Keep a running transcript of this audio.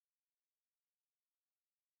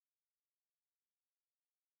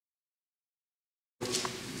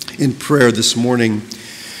in prayer this morning.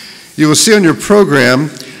 You will see on your program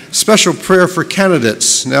special prayer for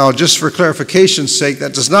candidates. Now, just for clarification's sake,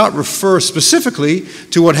 that does not refer specifically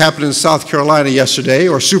to what happened in South Carolina yesterday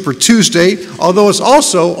or Super Tuesday, although it's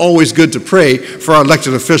also always good to pray for our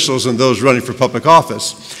elected officials and those running for public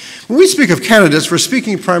office. When we speak of candidates, we're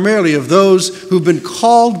speaking primarily of those who've been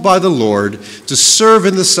called by the Lord to serve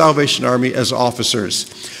in the Salvation Army as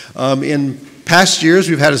officers. In past years,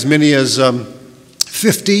 we've had as many as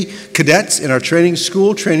 50 cadets in our training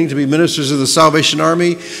school, training to be ministers of the Salvation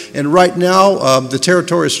Army. And right now, the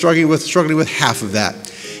territory is struggling with half of that.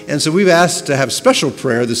 And so we've asked to have special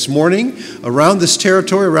prayer this morning around this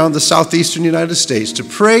territory, around the southeastern United States, to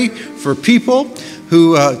pray for people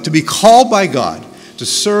who to be called by God to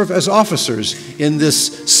serve as officers in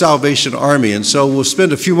this Salvation Army. And so we'll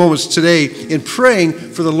spend a few moments today in praying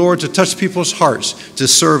for the Lord to touch people's hearts to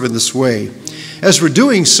serve in this way. As we're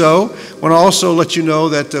doing so, I want to also let you know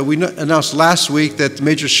that we announced last week that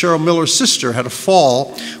Major Cheryl Miller's sister had a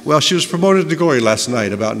fall. Well, she was promoted to glory last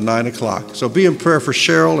night about 9 o'clock. So be in prayer for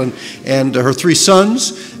Cheryl and her 3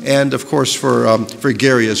 sons, and of course for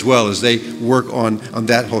Gary as well as they work on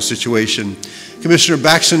that whole situation. Commissioner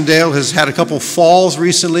Baxendale has had a couple falls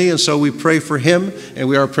recently, and so we pray for him, and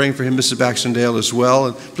we are praying for him, Mrs. Baxendale, as well.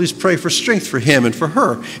 And please pray for strength for him and for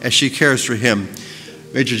her as she cares for him.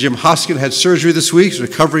 Major Jim Hoskin had surgery this week. He's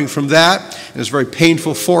recovering from that, and it's very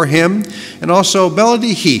painful for him. And also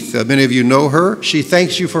Melody Heath, many of you know her. She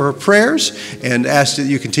thanks you for her prayers and asks that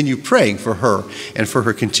you continue praying for her and for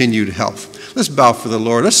her continued health. Let's bow for the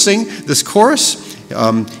Lord. Let's sing this chorus.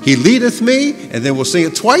 He leadeth me, and then we'll sing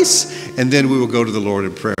it twice, and then we will go to the Lord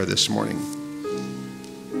in prayer this morning.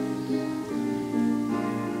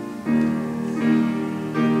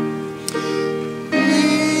 He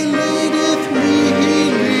leadeth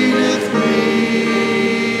me,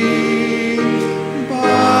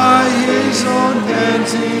 by his own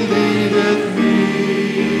hands he leadeth me,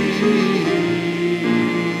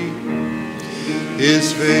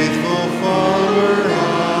 his faithful follower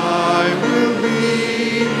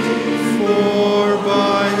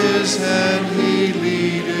and he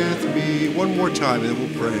leadeth me. One more time and then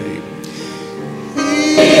we'll pray. He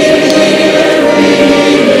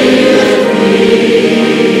leadeth me,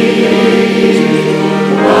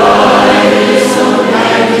 by his own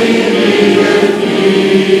hand he leadeth me,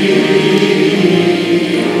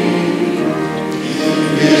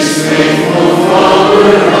 his faithful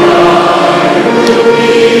follower I will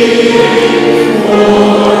be,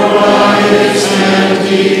 for by his hand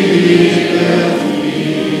he leadeth me.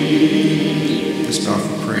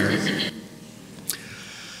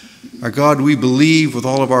 Our God, we believe with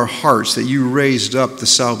all of our hearts that you raised up the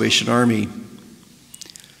Salvation Army,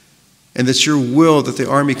 and that your will that the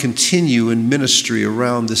Army continue in ministry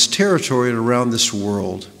around this territory and around this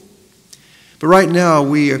world. But right now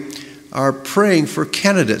we are praying for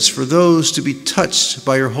candidates, for those to be touched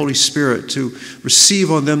by your Holy Spirit, to receive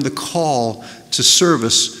on them the call to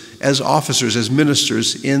service as officers, as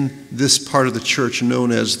ministers in this part of the church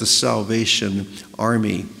known as the Salvation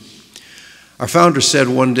Army. Our founder said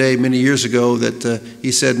one day many years ago that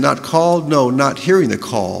he said, not called, no, not hearing the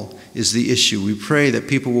call is the issue. We pray that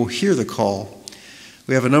people will hear the call.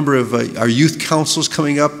 We have a number of our youth councils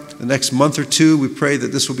coming up the next month or two. We pray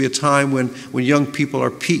that this will be a time when young people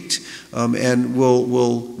are piqued and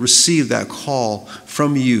will receive that call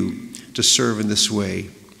from you to serve in this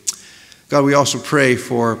way. God, we also pray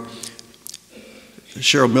for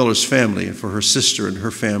Cheryl Miller's family and for her sister and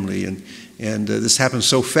her family. And this happened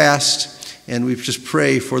so fast. And we just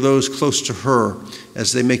pray for those close to her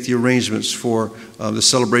as they make the arrangements for the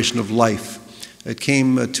celebration of life. It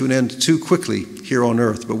came to an end too quickly here on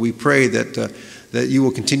earth, but we pray that you will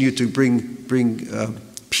continue to bring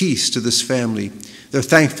peace to this family. They're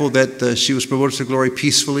thankful that she was promoted to glory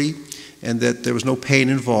peacefully and that there was no pain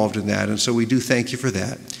involved in that. And so we do thank you for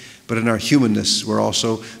that. But in our humanness, we're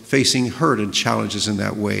also facing hurt and challenges in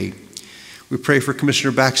that way. We pray for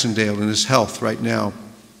Commissioner Baxendale and his health right now.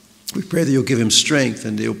 We pray that you'll give him strength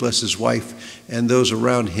and that you'll bless his wife and those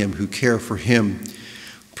around him who care for him.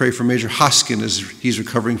 Pray for Major Hoskin as he's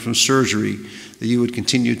recovering from surgery, that you would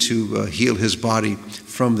continue to heal his body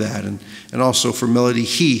from that. And also for Melody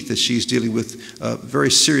Heath, as she's dealing with very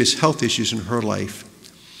serious health issues in her life.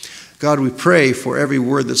 God, we pray for every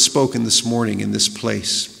word that's spoken this morning in this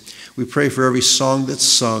place. We pray for every song that's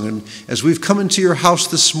sung. And as we've come into your house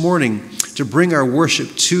this morning to bring our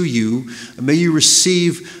worship to you, may you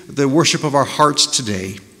receive the worship of our hearts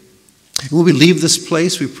today. When we leave this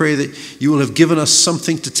place, we pray that you will have given us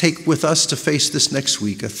something to take with us to face this next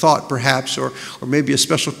week, a thought perhaps, or maybe a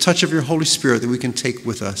special touch of your Holy Spirit that we can take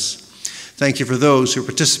with us. Thank you for those who are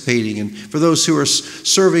participating and for those who are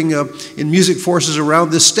serving in music forces around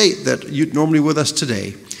this state that you're normally with us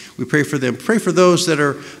today. We pray for them. Pray for those that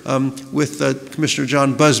are with Commissioner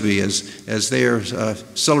John Busby as they are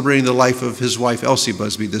celebrating the life of his wife, Elsie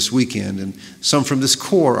Busby, this weekend. And some from this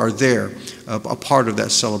Corps are there, a part of that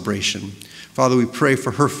celebration. Father, we pray for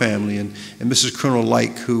her family and Mrs. Colonel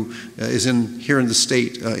Like, who is here in the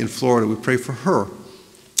state in Florida. We pray for her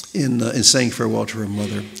in saying farewell to her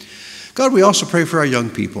mother. God, we also pray for our young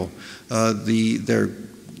people. Their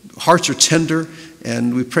hearts are tender,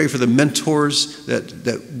 and we pray for the mentors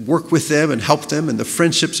that work with them and help them, and the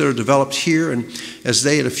friendships that are developed here. And as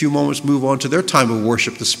they, in a few moments, move on to their time of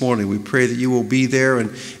worship this morning, we pray that you will be there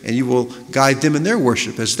and you will guide them in their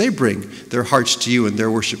worship as they bring their hearts to you and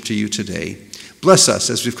their worship to you today. Bless us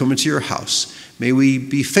as we've come into your house. May we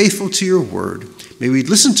be faithful to your word. May we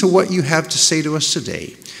listen to what you have to say to us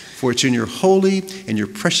today. For it's in your holy and your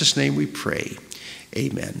precious name we pray.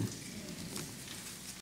 Amen.